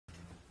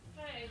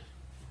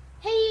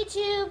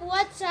YouTube,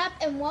 what's up,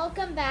 and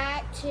welcome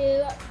back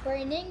to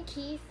Brandon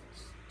Keith's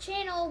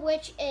channel,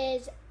 which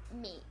is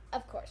me,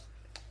 of course.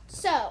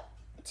 So,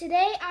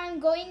 today I'm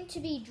going to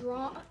be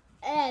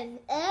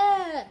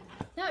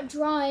not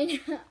drawing,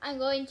 I'm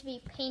going to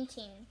be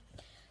painting.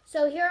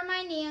 So here are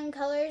my neon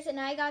colors, and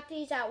I got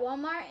these at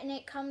Walmart, and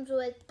it comes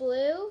with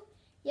blue,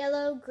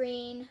 yellow,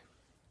 green,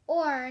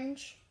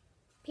 orange,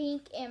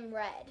 pink, and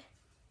red.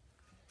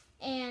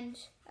 And,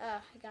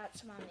 I got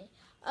some on me.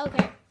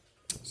 Okay,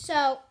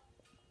 so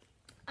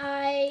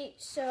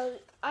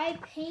I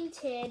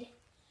painted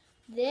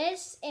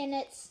this, and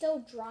it's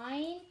still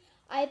drying.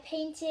 I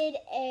painted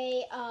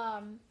a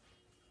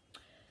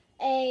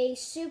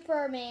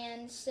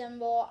Superman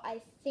symbol.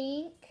 I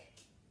think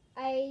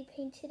I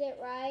painted it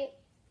right.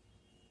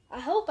 I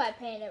hope I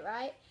painted it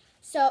right.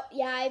 So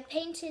yeah, I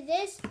painted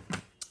this,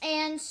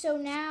 and so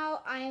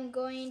now I'm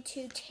going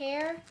to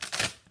tear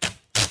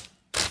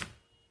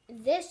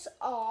this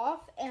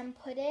off and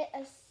put it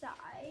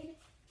aside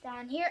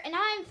down here. And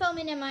I'm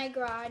filming in my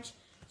garage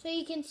so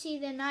you can see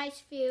the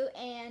nice view,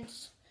 and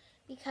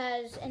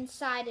because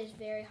inside is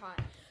very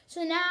hot.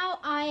 So now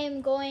I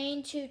am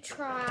going to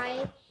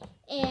try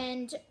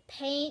and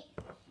paint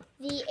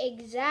the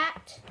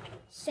exact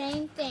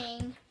same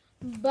thing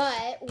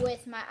but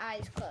with my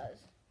eyes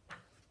closed.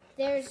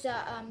 There's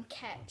a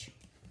catch.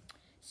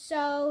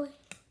 So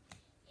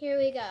here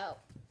we go.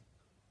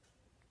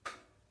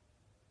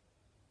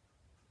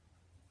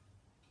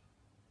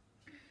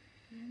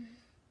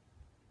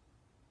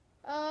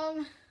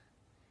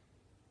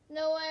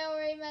 No, I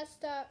already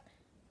messed up.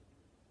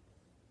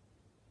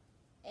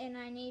 And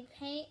I need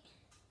paint.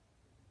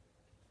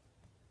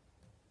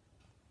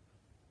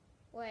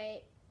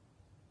 Wait.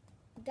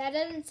 That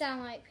doesn't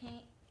sound like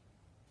paint.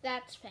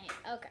 That's paint.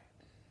 Okay.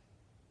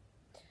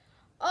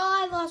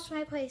 Oh, I lost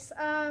my place.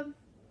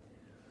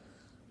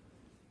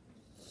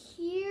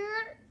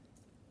 Here.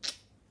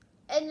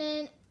 And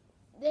then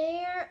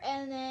there.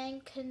 And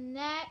then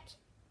connect.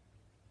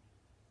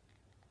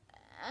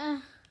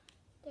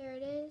 There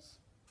it is.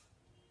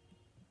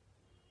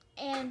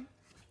 And,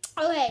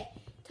 okay,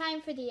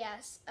 time for the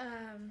S.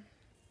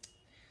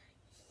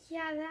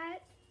 Yeah, that.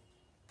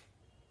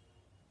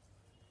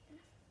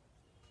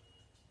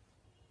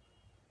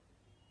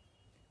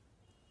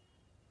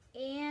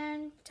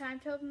 And time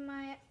to open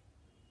my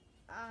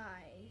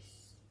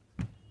eyes.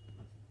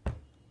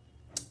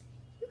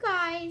 You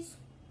guys,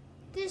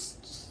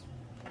 this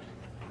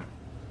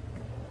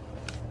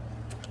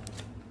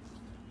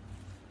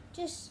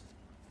just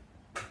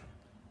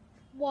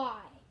why?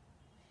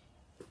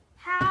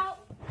 How?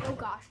 Oh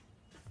gosh.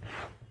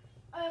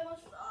 I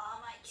almost fell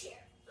on my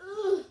chair.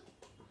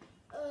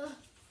 Ugh.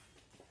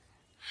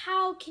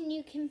 How can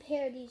you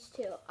compare these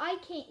two? I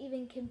can't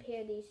even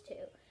compare these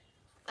two.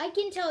 I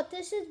can tell what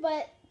this is,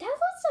 but that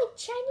looks like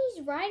Chinese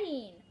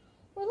writing.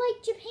 Or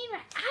like Japan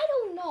writing. I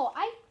don't know.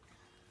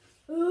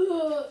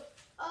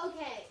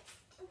 Okay.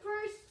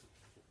 First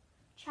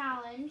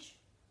challenge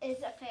is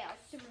a fail.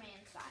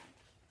 Superman sign.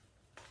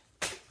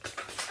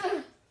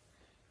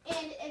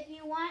 And if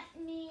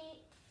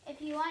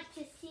you want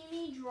to see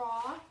me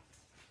draw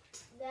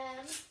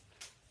them,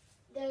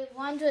 the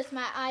ones with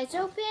my eyes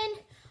open,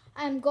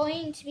 I'm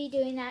going to be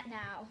doing that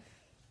now.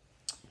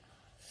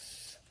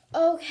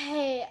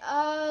 Okay,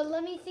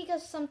 let me think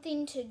of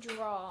something to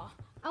draw.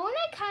 I want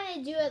to kind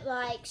of do it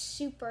like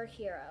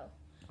superhero.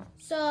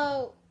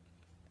 So,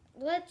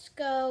 let's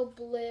go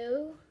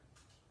blue,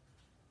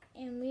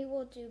 and we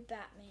will do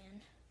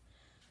Batman.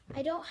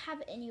 I don't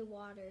have any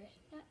water.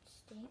 That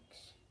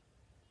stinks.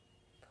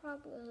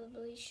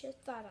 Probably should have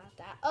thought about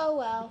that. Oh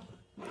well.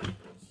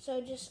 So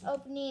just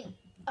opening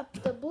up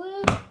the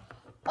blue.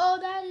 Oh,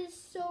 that is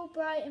so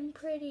bright and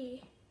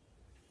pretty.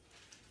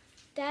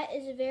 That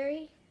is a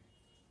very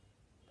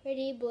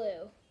pretty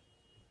blue.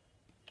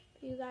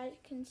 You guys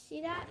can see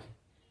that.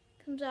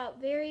 Comes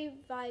out very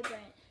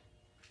vibrant.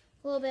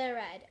 A little bit of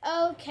red.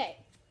 Okay.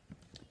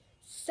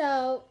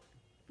 So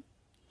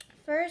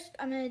first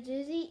I'm going to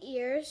do the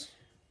ears.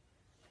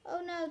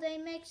 Oh no, they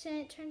mixed and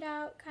it turned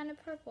out kind of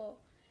purple.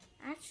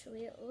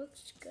 Actually, it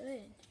looks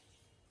good,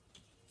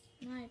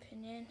 in my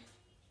opinion.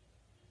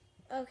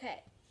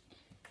 Okay.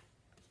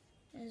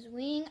 His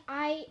wing.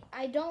 I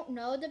don't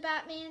know the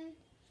Batman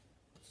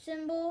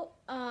symbol.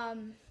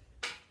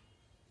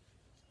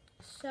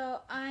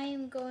 So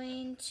I'm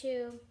going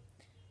to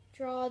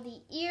draw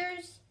the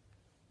ears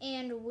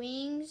and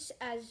wings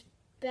as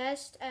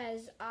best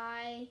as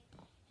I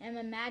am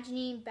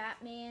imagining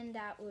Batman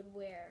that would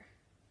wear.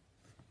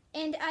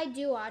 And I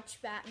do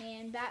watch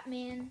Batman.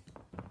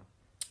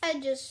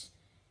 It's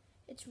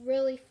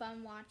really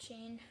fun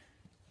watching.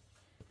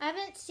 I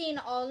haven't seen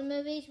all the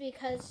movies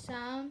because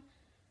some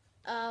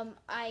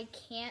I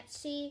can't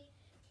see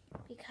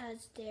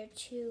because they're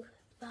too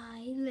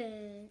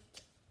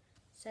violent,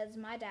 says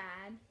my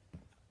dad.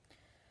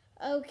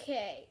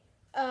 Okay,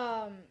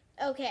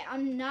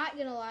 I'm not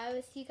gonna lie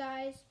with you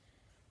guys.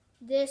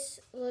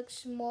 This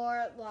looks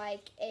more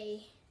like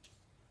a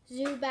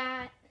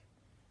Zubat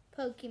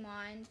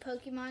Pokemon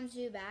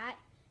Zubat,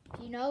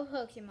 if you know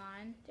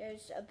Pokemon,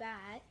 there's a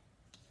bat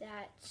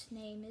that's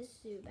name is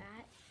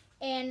Zubat.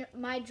 And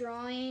my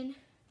drawing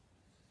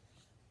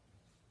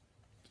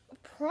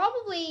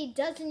probably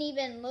doesn't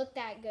even look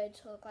that good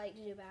to look like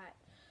Zubat.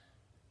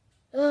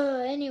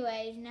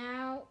 Anyways,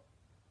 now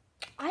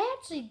I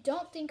actually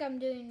don't think I'm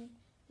doing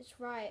this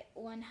right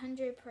 100%.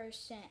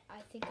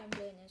 I think I'm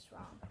doing this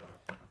wrong.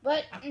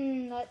 But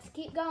let's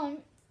keep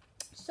going.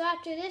 So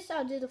after this,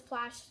 I'll do the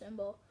flash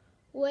symbol,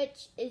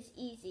 which is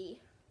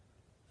easy.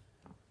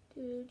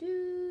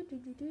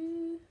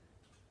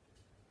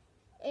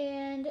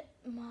 And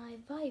my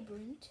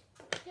vibrant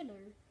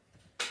hitter.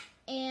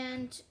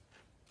 And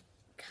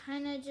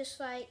kind of just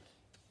like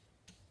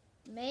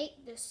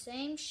make the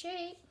same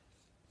shape.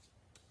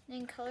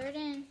 Then color it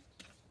in.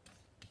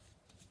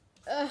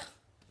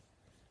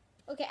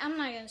 Okay, I'm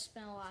not going to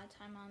spend a lot of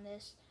time on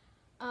this.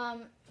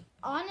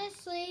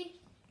 Honestly,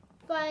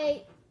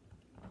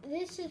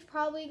 this is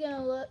probably going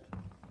to look,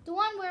 the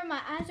one where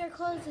my eyes are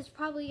closed is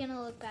probably going to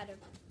look better.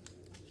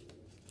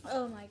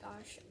 Oh my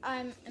gosh,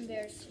 I'm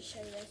embarrassed to show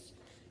you this.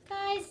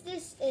 Guys,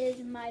 this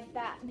is my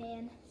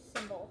Batman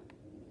symbol.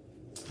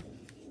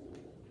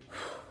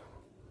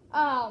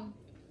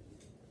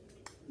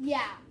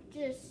 Yeah,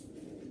 just,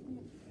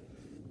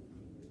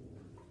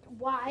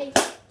 why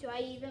do I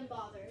even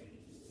bother?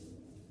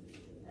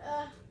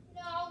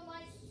 No,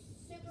 my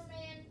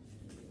Superman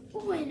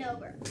went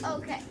over.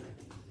 Okay.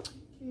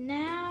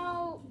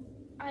 Now,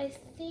 I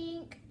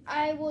think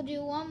I will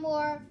do one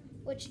more,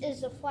 which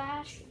is the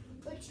Flash.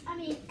 Which, I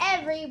mean,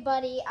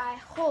 everybody, I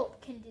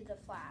hope, can do the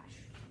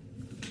Flash.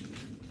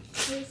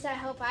 At least I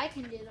hope I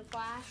can do the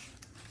Flash.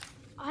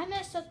 I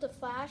messed up the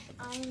Flash.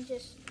 I'm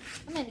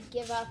going to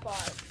give up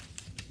art.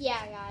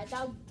 Yeah, guys,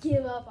 I'll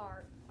give up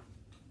art.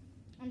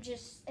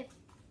 If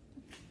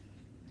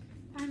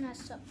I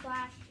messed up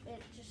Flash,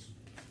 it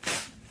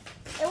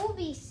will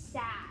be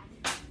sad.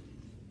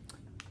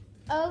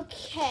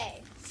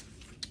 Okay,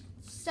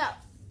 so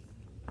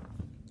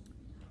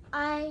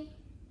I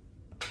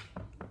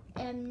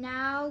am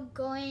now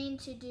going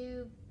to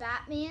do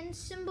Batman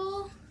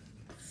symbol.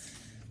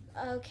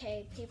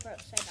 Okay, paper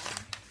upside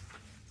down.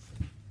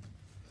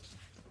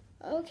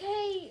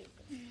 Okay,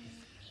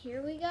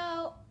 here we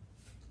go.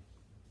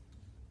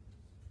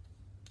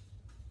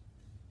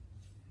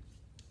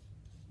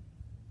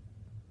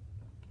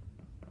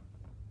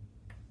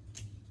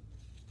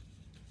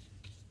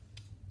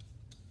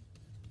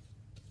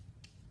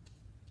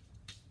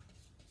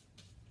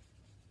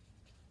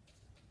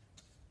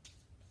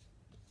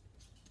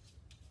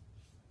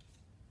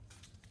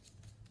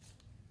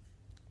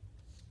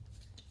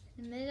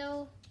 The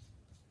middle,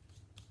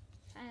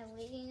 kind of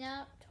leading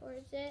up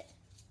towards it,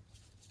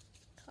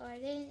 color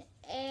it in,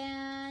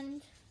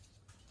 and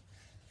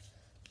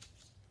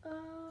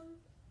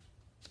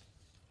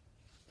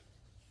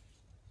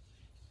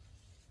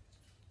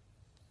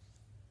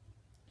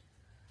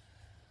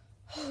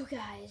oh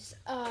guys,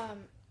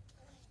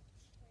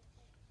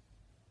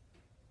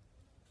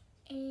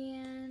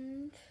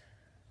 and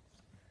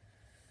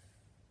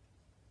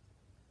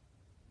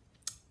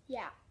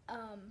yeah,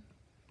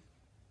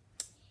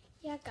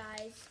 yeah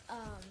guys,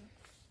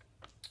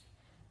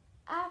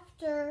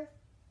 after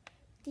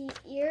the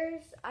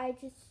ears, I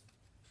just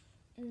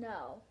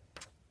know.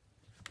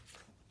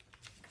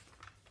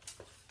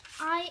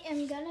 I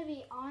am gonna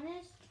be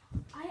honest,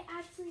 I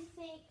actually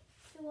think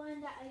the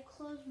one that I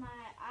closed my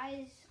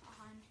eyes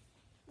on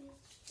is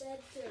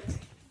better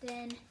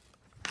than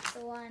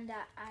the one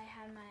that I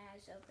had my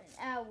eyes open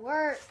at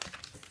work.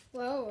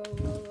 Whoa, whoa,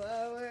 whoa,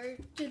 whoa, whoa.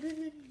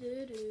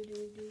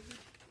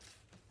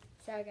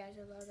 Sorry guys,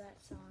 I love that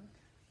song.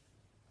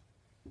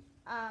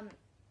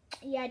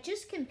 Yeah,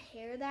 just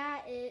compare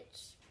that.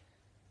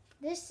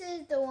 This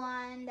is the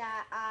one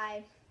that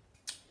I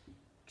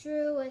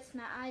drew with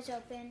my eyes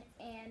open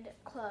and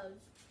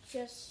closed.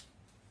 Just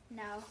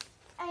no.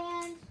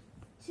 And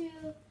to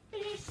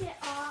finish it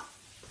off,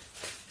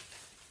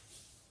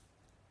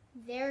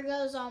 there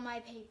goes all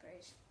my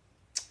papers.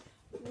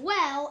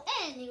 Well,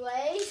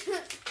 anyways,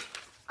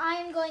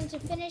 I'm going to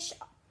finish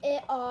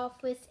it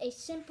off with a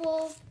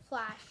simple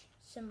flash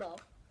symbol.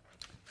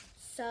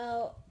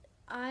 So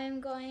I'm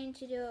going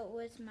to do it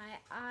with my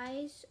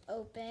eyes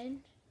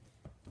open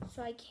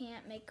so I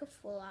can't make a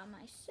fool out of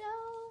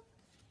myself.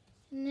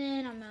 And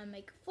then I'm going to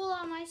make a fool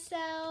out of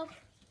myself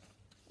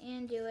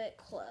and do it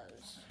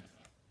closed.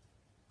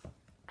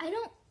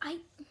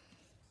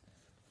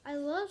 I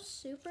love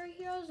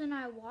superheroes and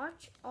I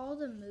watch all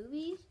the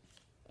movies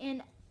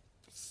and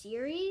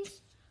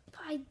series,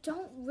 but I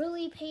don't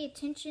really pay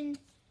attention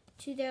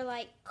to their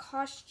like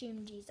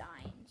costume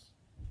designs.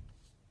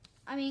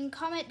 I mean,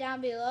 comment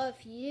down below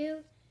if you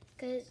do,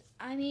 because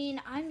I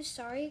mean, I'm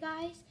sorry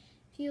guys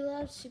if you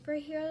love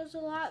superheroes a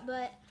lot,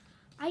 but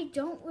I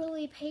don't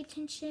really pay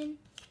attention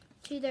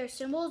to their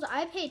symbols.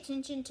 I pay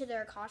attention to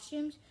their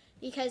costumes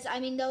because I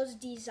mean, those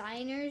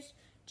designers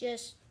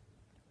just,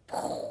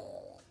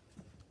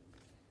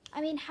 I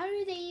mean, how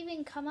do they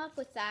even come up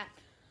with that?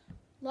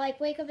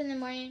 Like, wake up in the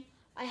morning,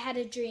 I had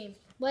a dream.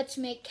 Let's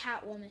make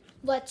Catwoman.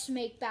 Let's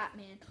make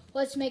Batman.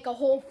 Let's make a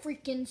whole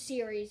freaking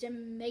series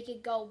and make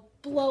it go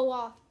blow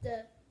off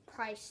the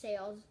price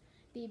sales,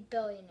 be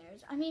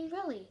billionaires. I mean,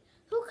 really,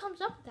 who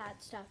comes up with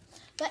that stuff?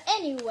 But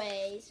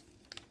anyways,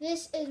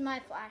 this is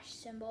my flash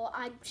symbol.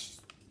 I'm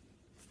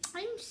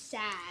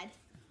sad.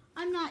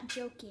 I'm not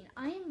joking.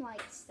 I am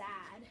like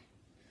sad.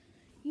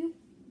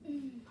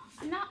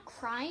 I'm not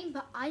crying,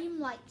 but I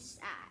am like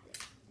sad.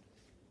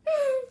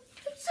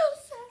 I'm so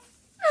sad.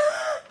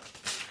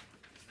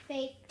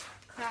 Fake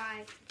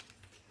cry.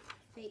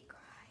 Fake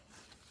cry.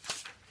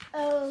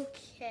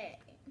 Okay.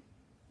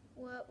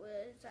 What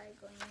was I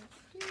going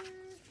to do?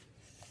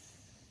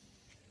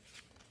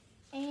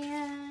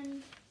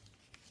 And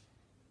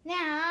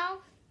now,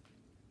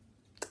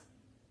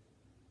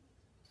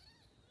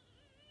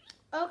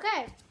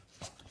 okay.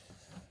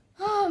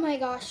 Oh my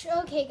gosh.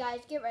 Okay,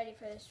 guys, get ready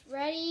for this.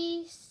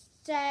 Ready,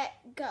 set,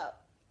 go.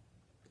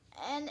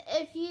 And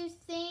if you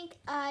think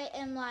I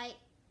am like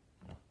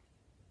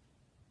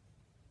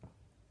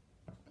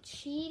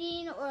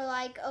cheating or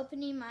like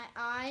opening my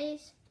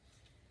eyes,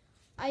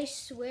 I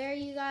swear,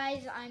 you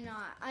guys, I'm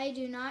not. I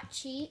do not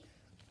cheat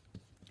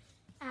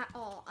at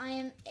all. I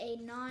am a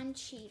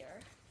non-cheater.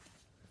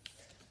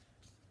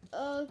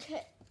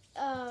 Okay.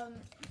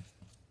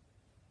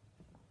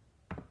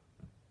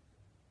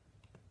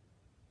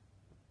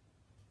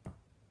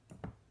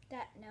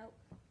 Nope.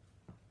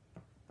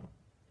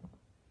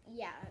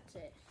 Yeah, that's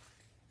it.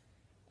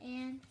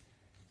 And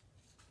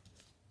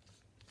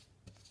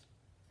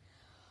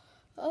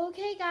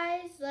okay,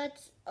 guys,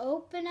 let's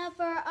open up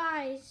our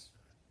eyes.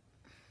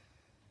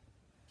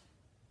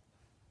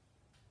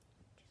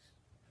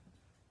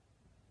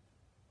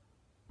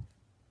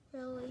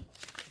 Really?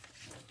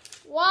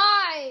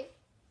 Why?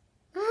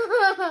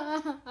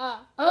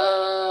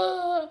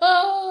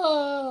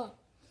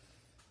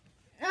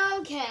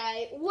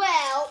 Okay,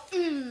 well,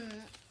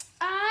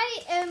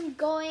 I am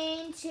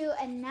going to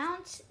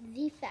announce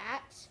the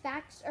facts.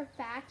 Facts are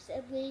facts,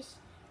 at least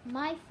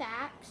my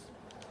facts.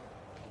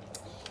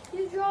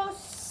 You draw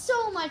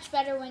so much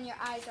better when your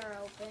eyes are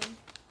open.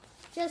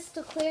 Just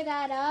to clear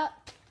that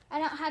up, I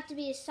don't have to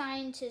be a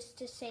scientist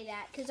to say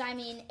that, because, I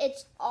mean,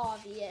 it's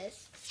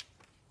obvious.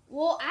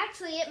 Well,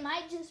 actually, it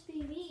might just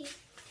be me.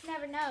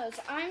 Never knows.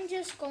 I'm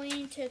just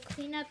going to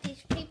clean up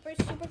these papers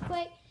super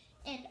quick,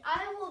 and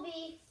I will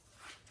be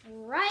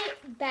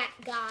right back,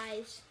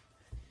 guys.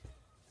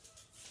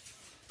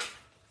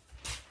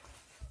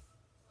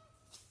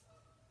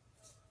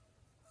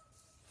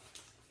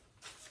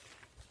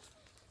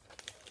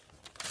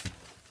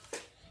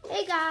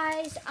 Hey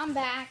guys, I'm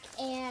back,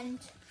 and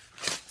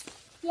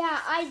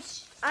yeah, I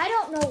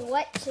don't know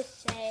what to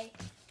say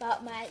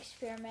about my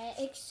experiment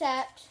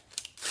except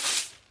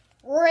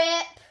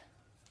RIP.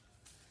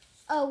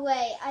 Oh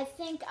wait, I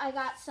think I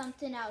got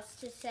something else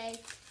to say.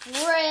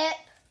 RIP.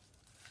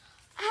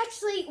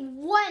 Actually,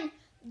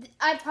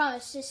 I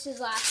promise this is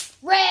last.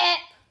 RIP.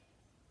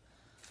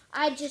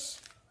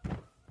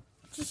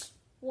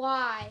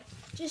 Why?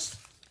 Just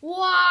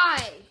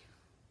why?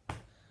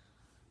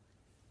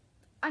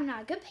 I'm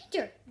not a good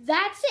painter.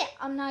 That's it.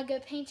 I'm not a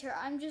good painter.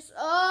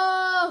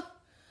 Well,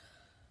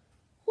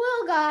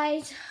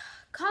 guys,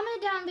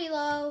 comment down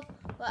below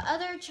what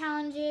other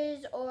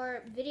challenges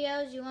or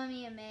videos you want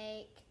me to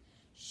make.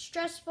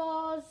 Stress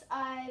balls,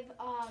 I've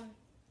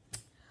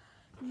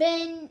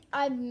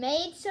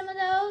made some of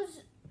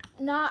those,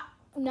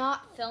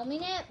 not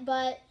filming it,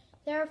 but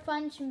they're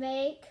fun to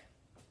make,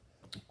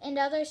 and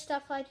other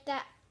stuff like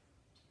that.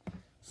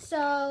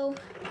 So,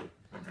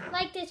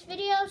 like this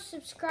video,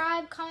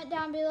 subscribe, comment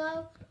down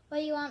below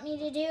what you want me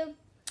to do.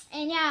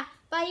 And yeah,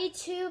 bye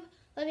YouTube.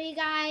 Love you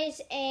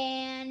guys.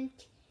 And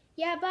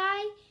yeah,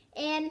 bye.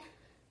 And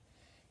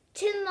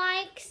 10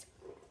 likes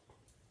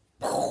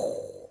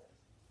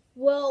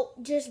will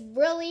just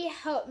really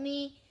help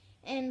me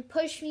and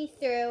push me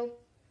through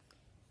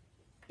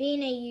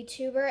being a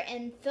YouTuber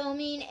and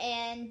filming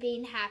and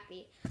being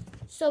happy.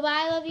 So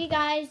bye, love you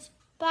guys.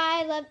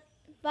 Bye,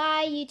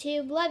 bye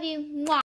YouTube. Love you. Mwah.